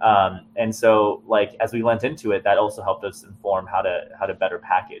 And so like as we went into it, that also helped us inform how to better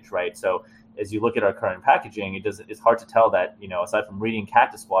package, right? So as you look at our current packaging, it's hard to tell that, aside from reading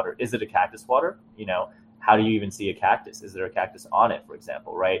cactus water, is it a cactus water? How do you even see a cactus? Is there a cactus on it, for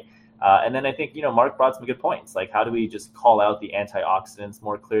example, right? And then I think, Mark brought some good points. Like, how do we just call out the antioxidants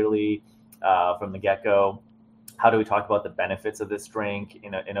more clearly from the get-go? How do we talk about the benefits of this drink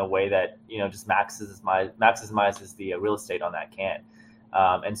in a way that, just maximizes the real estate on that can?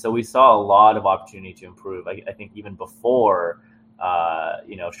 And so we saw a lot of opportunity to improve. I think even before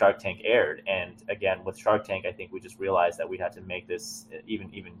Shark Tank aired. And again, with Shark Tank, I think we just realized that we had to make this even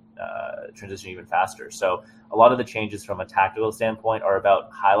transition even faster. So a lot of the changes from a tactical standpoint are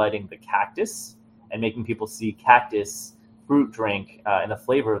about highlighting the cactus and making people see cactus fruit drink and the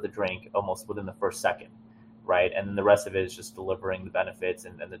flavor of the drink almost within the first second, right? And then the rest of it is just delivering the benefits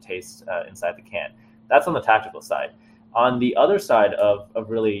and the taste inside the can. That's on the tactical side. On the other side of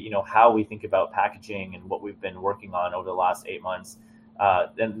really, how we think about packaging and what we've been working on over the last 8 months,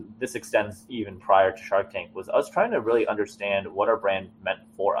 and this extends even prior to Shark Tank, was us trying to really understand what our brand meant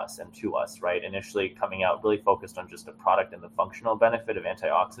for us and to us, right? Initially coming out really focused on just the product and the functional benefit of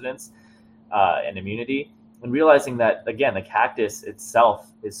antioxidants and immunity, and realizing that, again, the cactus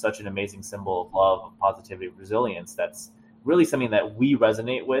itself is such an amazing symbol of love, of positivity, resilience. That's really something that we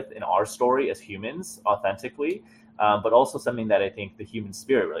resonate with in our story as humans authentically. But also something that I think the human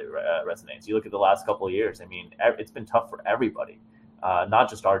spirit really resonates. You look at the last couple of years, I mean, it's been tough for everybody, not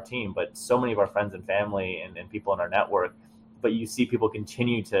just our team, but so many of our friends and family and people in our network. But you see people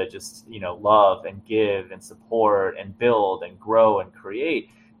continue to just, love and give and support and build and grow and create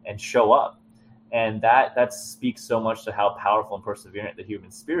and show up. And that speaks so much to how powerful and perseverant the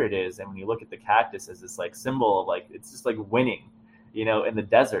human spirit is. And when you look at the cactus as this like symbol of like, it's just like winning. In the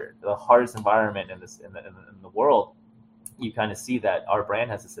desert, the hardest environment in the world, you kind of see that our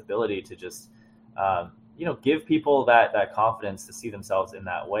brand has this ability to just, give people that confidence to see themselves in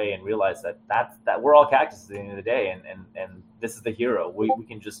that way and realize that we're all cactuses at the end of the day, and this is the hero. We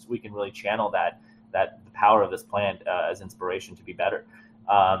can really channel that the power of this plant as inspiration to be better.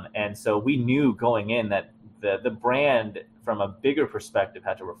 And so we knew going in that the brand from a bigger perspective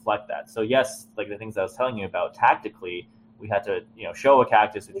had to reflect that. So yes, like the things I was telling you about tactically. We had to, show a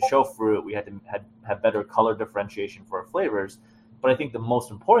cactus, we had to show fruit, we had to have better color differentiation for our flavors. But I think the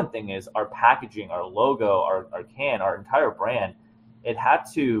most important thing is our packaging, our logo, our can, our entire brand. It had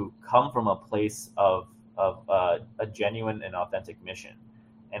to come from a place of a genuine and authentic mission.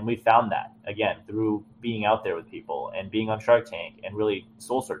 And we found that, again, through being out there with people and being on Shark Tank and really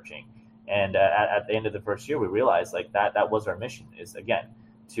soul searching. And at the end of the first year, we realized like that was our mission, is, again,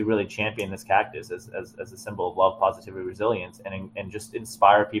 to really champion this cactus as a symbol of love, positivity, resilience, and just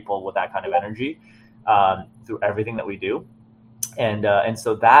inspire people with that kind of energy through everything that we do. And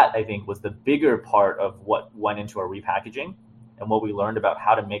so that, I think, was the bigger part of what went into our repackaging and what we learned about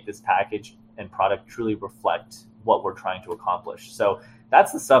how to make this package and product truly reflect what we're trying to accomplish. So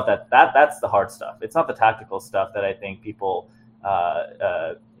that's the stuff that's the hard stuff. It's not the tactical stuff that I think people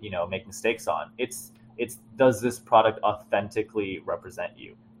make mistakes on. It's does this product authentically represent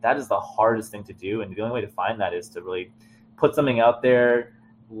you? That is the hardest thing to do, and the only way to find that is to really put something out there,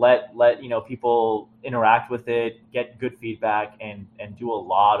 let people interact with it, get good feedback, and do a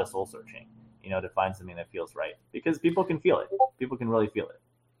lot of soul searching, to find something that feels right, because people can feel it. People can really feel it.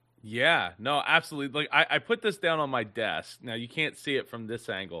 Yeah, no, absolutely. Like I put this down on my desk. Now you can't see it from this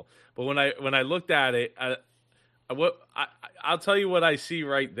angle, but when I looked at it, I'll tell you what I see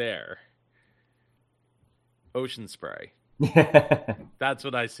right there. Ocean spray. That's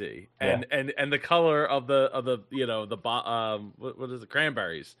what I see, and the color of the what is it,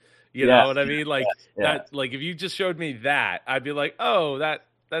 cranberries? You know what I mean? Like that. Like if you just showed me that, I'd be like, oh,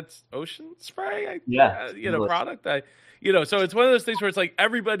 that's ocean spray. Product. So it's one of those things where it's like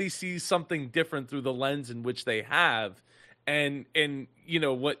everybody sees something different through the lens in which they have, and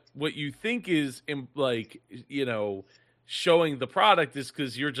what you think is showing the product is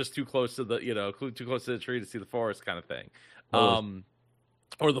because you're just too close to the too close to the tree to see the forest kind of thing,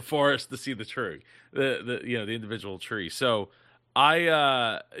 or the forest to see the tree, the individual tree. So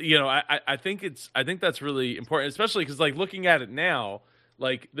I think I think that's really important, especially because like looking at it now,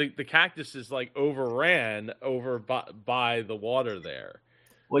 like the cactus is like overran over by the water there.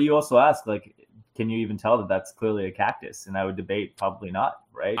 Well, you also ask, like, can you even tell that that's clearly a cactus? And I would debate probably not,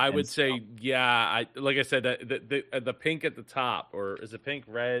 right? I And would so, say, yeah. I like I said, the pink at the top, or is it pink,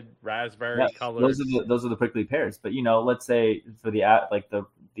 red, yeah, raspberry those colored? are the prickly pears. But let's say for like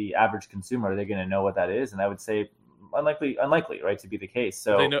the average consumer, are they going to know what that is? And I would say unlikely, right, to be the case.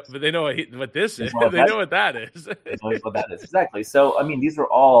 So But they know what this they is. know what They that know what that is. what that is exactly. So I mean, these are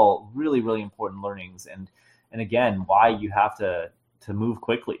all really, really important learnings, and again, why you have to move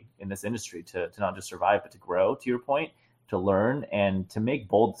quickly in this industry to not just survive but to grow. To your point, to learn and to make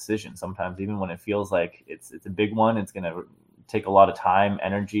bold decisions. Sometimes, even when it feels like it's a big one, it's going to take a lot of time,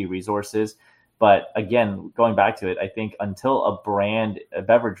 energy, resources. But again, going back to it, I think until a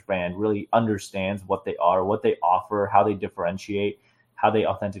beverage brand, really understands what they are, what they offer, how they differentiate, how they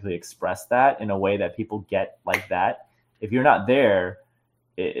authentically express that in a way that people get like that. If you're not there,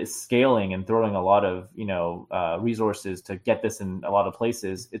 is scaling and throwing a lot of resources to get this in a lot of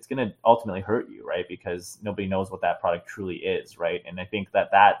places, it's going to ultimately hurt you, right? Because nobody knows what that product truly is, right? And I think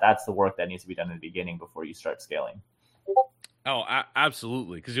that's the work that needs to be done in the beginning before you start scaling. Oh,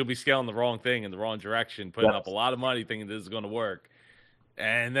 absolutely, because you'll be scaling the wrong thing in the wrong direction, putting Yep. up a lot of money thinking this is going to work,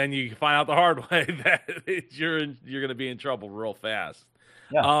 and then you find out the hard way that you're going to be in trouble real fast.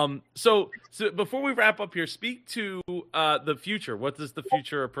 Yeah. So before we wrap up here, speak to the future. What does the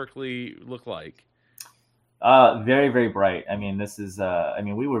future of Pricklee look like? Very, very bright. I mean,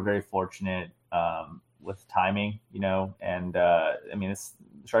 we were very fortunate with timing, and I mean, this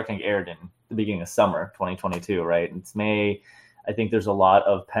Shark Tank aired in the beginning of summer 2022, right? It's May. I think there's a lot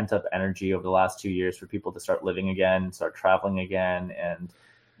of pent up energy over the last 2 years for people to start living again, start traveling again,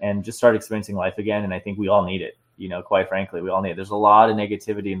 and just start experiencing life again. And I think we all need it. Quite frankly, we all need it. There's a lot of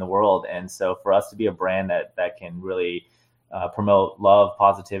negativity in the world, and so for us to be a brand that can really promote love,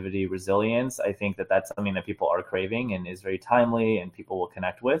 positivity, resilience, I think that's something that people are craving and is very timely, and people will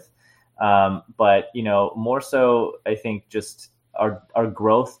connect with. But more so, I think just our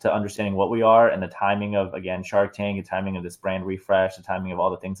growth to understanding what we are and the timing of, again, Shark Tank, the timing of this brand refresh, the timing of all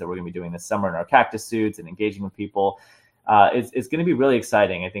the things that we're going to be doing this summer in our cactus suits and engaging with people. It's going to be really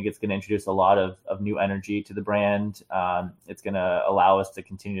exciting. I think it's going to introduce a lot of new energy to the brand. It's going to allow us to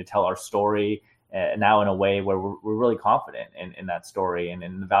continue to tell our story now in a way where we're really confident in that story and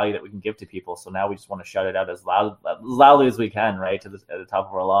in the value that we can give to people. So now we just want to shout it out as loudly as we can, right, at the top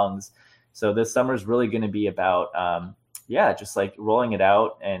of our lungs. So this summer is really going to be about, just like rolling it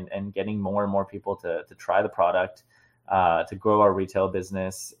out and getting more and more people to try the product, to grow our retail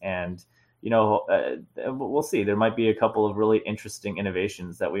business. And we'll see. There might be a couple of really interesting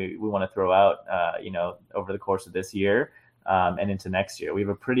innovations that we want to throw out, over the course of this year and into next year. We have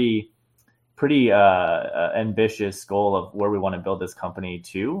a pretty ambitious goal of where we want to build this company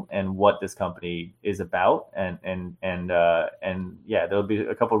to and what this company is about. And there'll be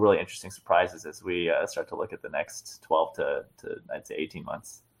a couple of really interesting surprises as we start to look at the next 12 to I'd say 18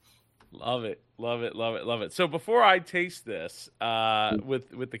 months. Love it, love it, love it, love it. So before I taste this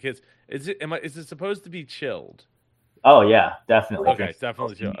with the kids, is it supposed to be chilled? Oh yeah, definitely. Okay, it's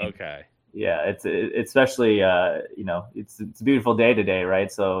definitely chilled. Okay. Yeah, it's especially it's a beautiful day today,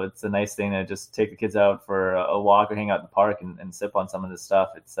 right? So it's a nice thing to just take the kids out for a walk or hang out in the park and sip on some of this stuff.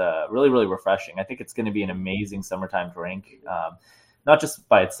 It's really, really refreshing. I think it's going to be an amazing summertime drink, not just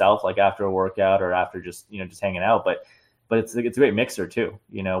by itself, like after a workout or after just hanging out, but it's a great mixer too.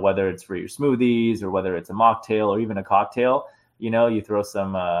 Whether it's for your smoothies or whether it's a mocktail or even a cocktail. You throw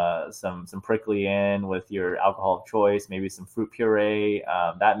some Pricklee in with your alcohol of choice, maybe some fruit puree.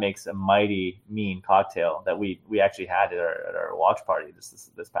 That makes a mighty mean cocktail that we actually had at our watch party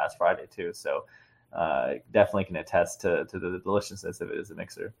this past Friday too. So definitely can attest to the deliciousness of it as a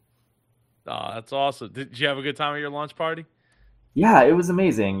mixer. Oh, that's awesome. Did you have a good time at your launch party? Yeah, it was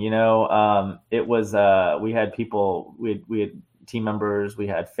amazing. It was we had people, we had team members, we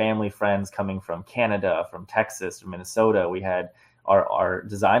had family friends coming from Canada, from Texas, from Minnesota. We had our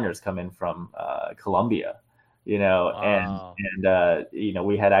designers come in from Colombia, Wow. and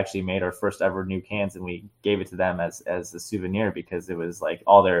we had actually made our first ever new cans, and we gave it to them as a souvenir because it was like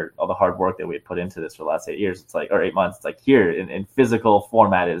all the hard work that we had put into this for the last 8 years. It's like, or 8 months. It's like here in physical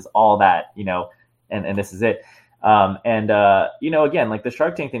format is all that, and this is it. Again, like the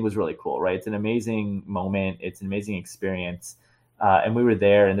Shark Tank thing was really cool, right? It's an amazing moment. It's an amazing experience. And we were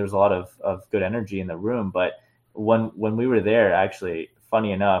there and there was a lot of good energy in the room. But when we were there, actually,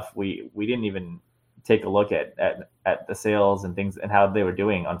 funny enough, we didn't even take a look at the sales and things and how they were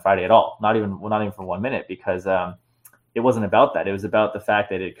doing on Friday at all. Not even for 1 minute, because it wasn't about that. It was about the fact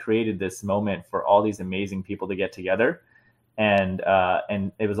that it created this moment for all these amazing people to get together, and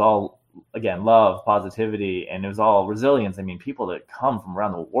it was all, again, love, positivity, and it was all resilience. I mean, people that come from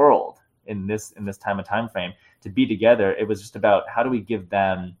around the world in this time frame to be together. It was just about how do we give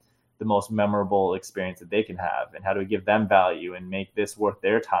them the most memorable experience that they can have, and how do we give them value and make this worth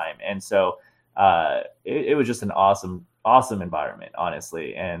their time. And so it was just an awesome environment,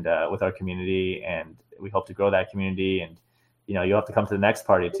 honestly, and with our community, and we hope to grow that community. And you'll have to come to the next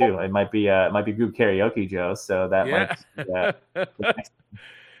party too. It might be group karaoke, Joe. So that Yeah. might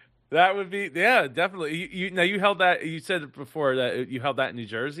That would be, yeah, definitely. Now you held that. You said it before that you held that in New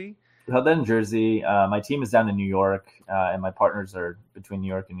Jersey. We held that in Jersey. My team is down in New York, and my partners are between New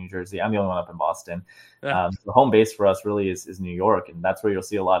York and New Jersey. I'm the only one up in Boston. So the home base for us really is New York, and that's where you'll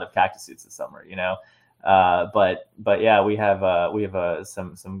see a lot of cactus suits this summer. But yeah, we have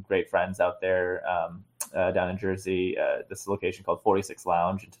some great friends out there down in Jersey. This location called 46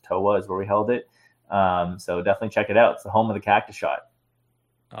 Lounge in Tatoa is where we held it. So definitely check it out. It's the home of the cactus shot.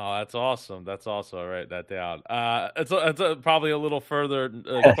 Oh, that's awesome. That's awesome. I'll write that down. It's probably a little further,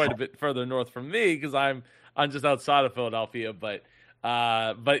 quite a bit further north from me, because I'm just outside of Philadelphia. But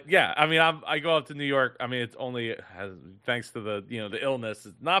yeah, I mean, I go up to New York. I mean, it's only thanks to the illness.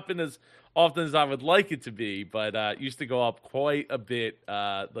 It's not been as often as I would like it to be, but used to go up quite a bit,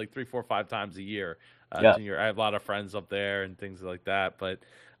 like 3, 4, 5 times a year. Yeah. I have a lot of friends up there and things like that. But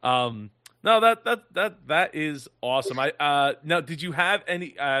no, that is awesome. Now, did you have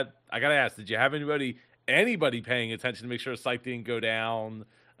any? I gotta ask, did you have anybody paying attention to make sure a site didn't go down?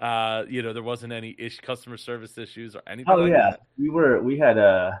 There wasn't any customer service issues or anything. Oh like yeah, that? we had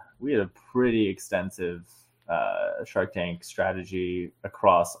a pretty extensive Shark Tank strategy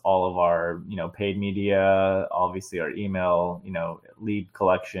across all of our paid media, obviously our email, lead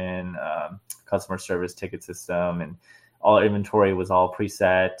collection, customer service ticket system, and all our inventory was all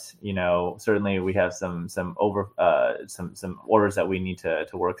preset. Certainly we have some orders that we need to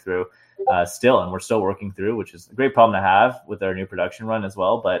work through still, and we're still working through, which is a great problem to have with our new production run as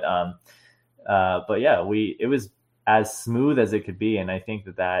well. But yeah, it was as smooth as it could be, and I think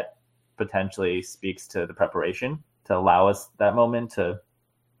that potentially speaks to the preparation to allow us that moment to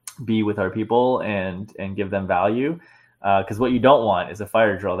be with our people and give them value. Because what you don't want is a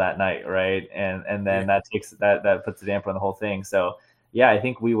fire drill that night, right? And then that puts a damper on the whole thing. So yeah, I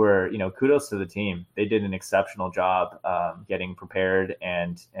think we were, kudos to the team. They did an exceptional job getting prepared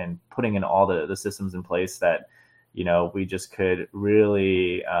and putting in all the systems in place that we just could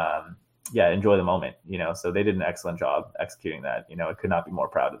really enjoy the moment. So they did an excellent job executing that. I could not be more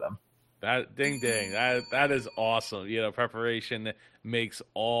proud of them. That ding. That is awesome. Preparation makes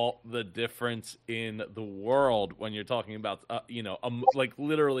all the difference in the world when you're talking about like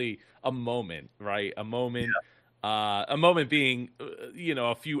literally a moment, right? A moment, a moment being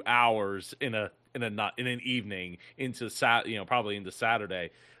a few hours in an evening into probably into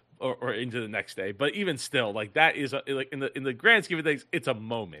Saturday or into the next day. But even still, like that is like in the grand scheme of things, it's a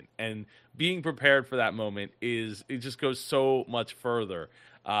moment, and being prepared for that moment it just goes so much further.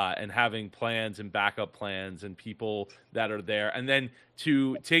 And having plans and backup plans and people that are there, and then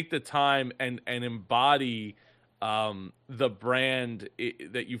to take the time and embody the brand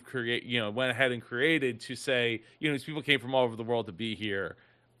that you've went ahead and created, to say, these people came from all over the world to be here.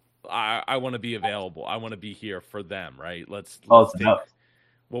 I want to be available. I want to be here for them. Right. Let's take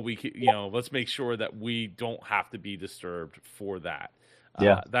what we let's make sure that we don't have to be disturbed for that.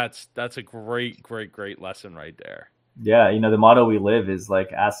 Yeah. That's a great lesson right there. Yeah, the motto we live is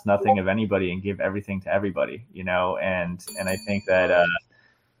like, ask nothing of anybody and give everything to everybody, and I think that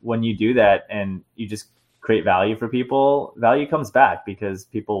when you do that and you just create value for people, value comes back because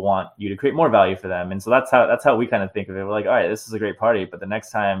people want you to create more value for them. And so that's how we kind of think of it. We're like, all right, this is a great party, but the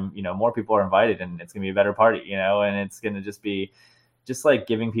next time, more people are invited and it's gonna be a better party, and it's gonna just be just like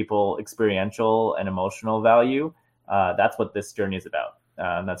giving people experiential and emotional value. That's what this journey is about.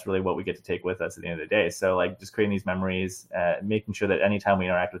 That's really what we get to take with us at the end of the day. So like just creating these memories, making sure that anytime we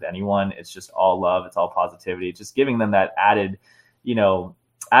interact with anyone, it's just all love, it's all positivity, just giving them that added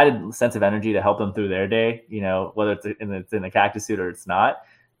sense of energy to help them through their day, whether it's in a cactus suit or it's not.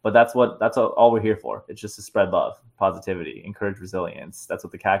 But that's all we're here for. It's just to spread love, positivity, encourage resilience. That's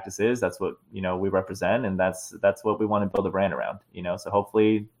what the cactus is. That's what, we represent. And that's what we want to build a brand around, so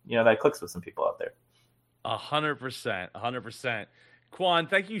hopefully, that clicks with some people out there. 100%. Quan,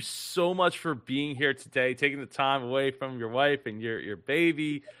 thank you so much for being here today, taking the time away from your wife and your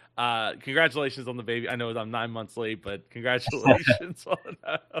baby. Congratulations on the baby. I know I'm 9 months late, but congratulations on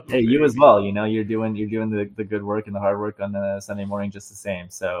the Hey, you as baby. well. You know, you're doing the good work and the hard work on the Sunday morning just the same.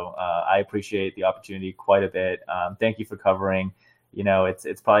 So I appreciate the opportunity quite a bit. Thank you for covering. You know, it's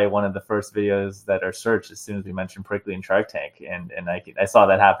probably one of the first videos that are searched as soon as we mentioned Prickly and Shark Tank, and I saw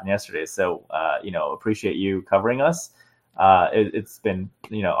that happen yesterday. So you know, appreciate you covering us. It's been,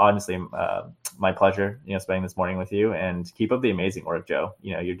 you know, honestly my pleasure, you know, spending this morning with you, and keep up the amazing work, Joe.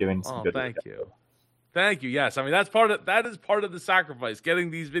 You know, you're doing some Oh, good work. thank you. Thank you. Yes, I mean that is part of the sacrifice.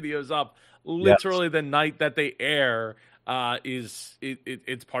 Getting these videos up Yeah, literally the night that they air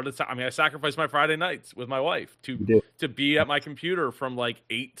it's part of. I mean, I sacrifice my Friday nights with my wife you do. to be at my computer from like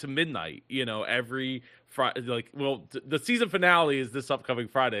 8 to midnight. You know, every Friday. Like, well, the season finale is this upcoming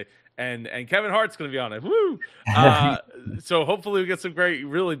Friday, and Kevin Hart's going to be on it. Woo! So hopefully we get some great,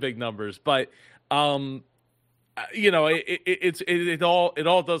 really big numbers. But um, you know, it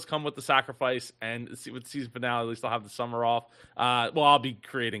all does come with the sacrifice, and with the season finale, at least I'll have the summer off. Well, I'll be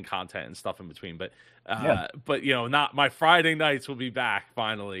creating content and stuff in between, Yeah. but you know, not my Friday nights will be back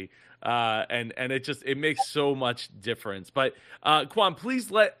finally, and it makes so much difference. But Quan,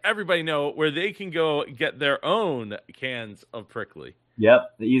 please let everybody know where they can go get their own cans of Prickly.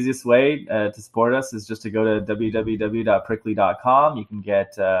 Yep. The easiest way to support us is just to go to www.prickly.com. You can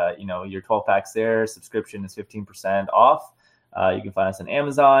get, you know, your 12 packs there. Subscription is 15% off. You can find us on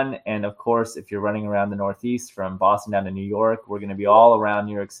Amazon. And of course, if you're running around the Northeast from Boston down to New York, we're going to be all around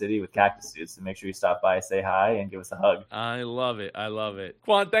New York City with Cactus Suits. So make sure you stop by, say hi, and give us a hug. I love it. I love it.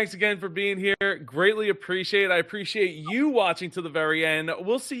 Quan, thanks again for being here. Greatly appreciate it. I appreciate you watching to the very end.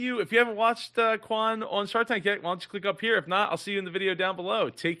 We'll see you. If you haven't watched Quan on Shark Tank yet, why don't you click up here? If not, I'll see you in the video down below.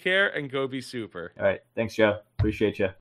 Take care and go be super. All right. Thanks, Joe. Appreciate you.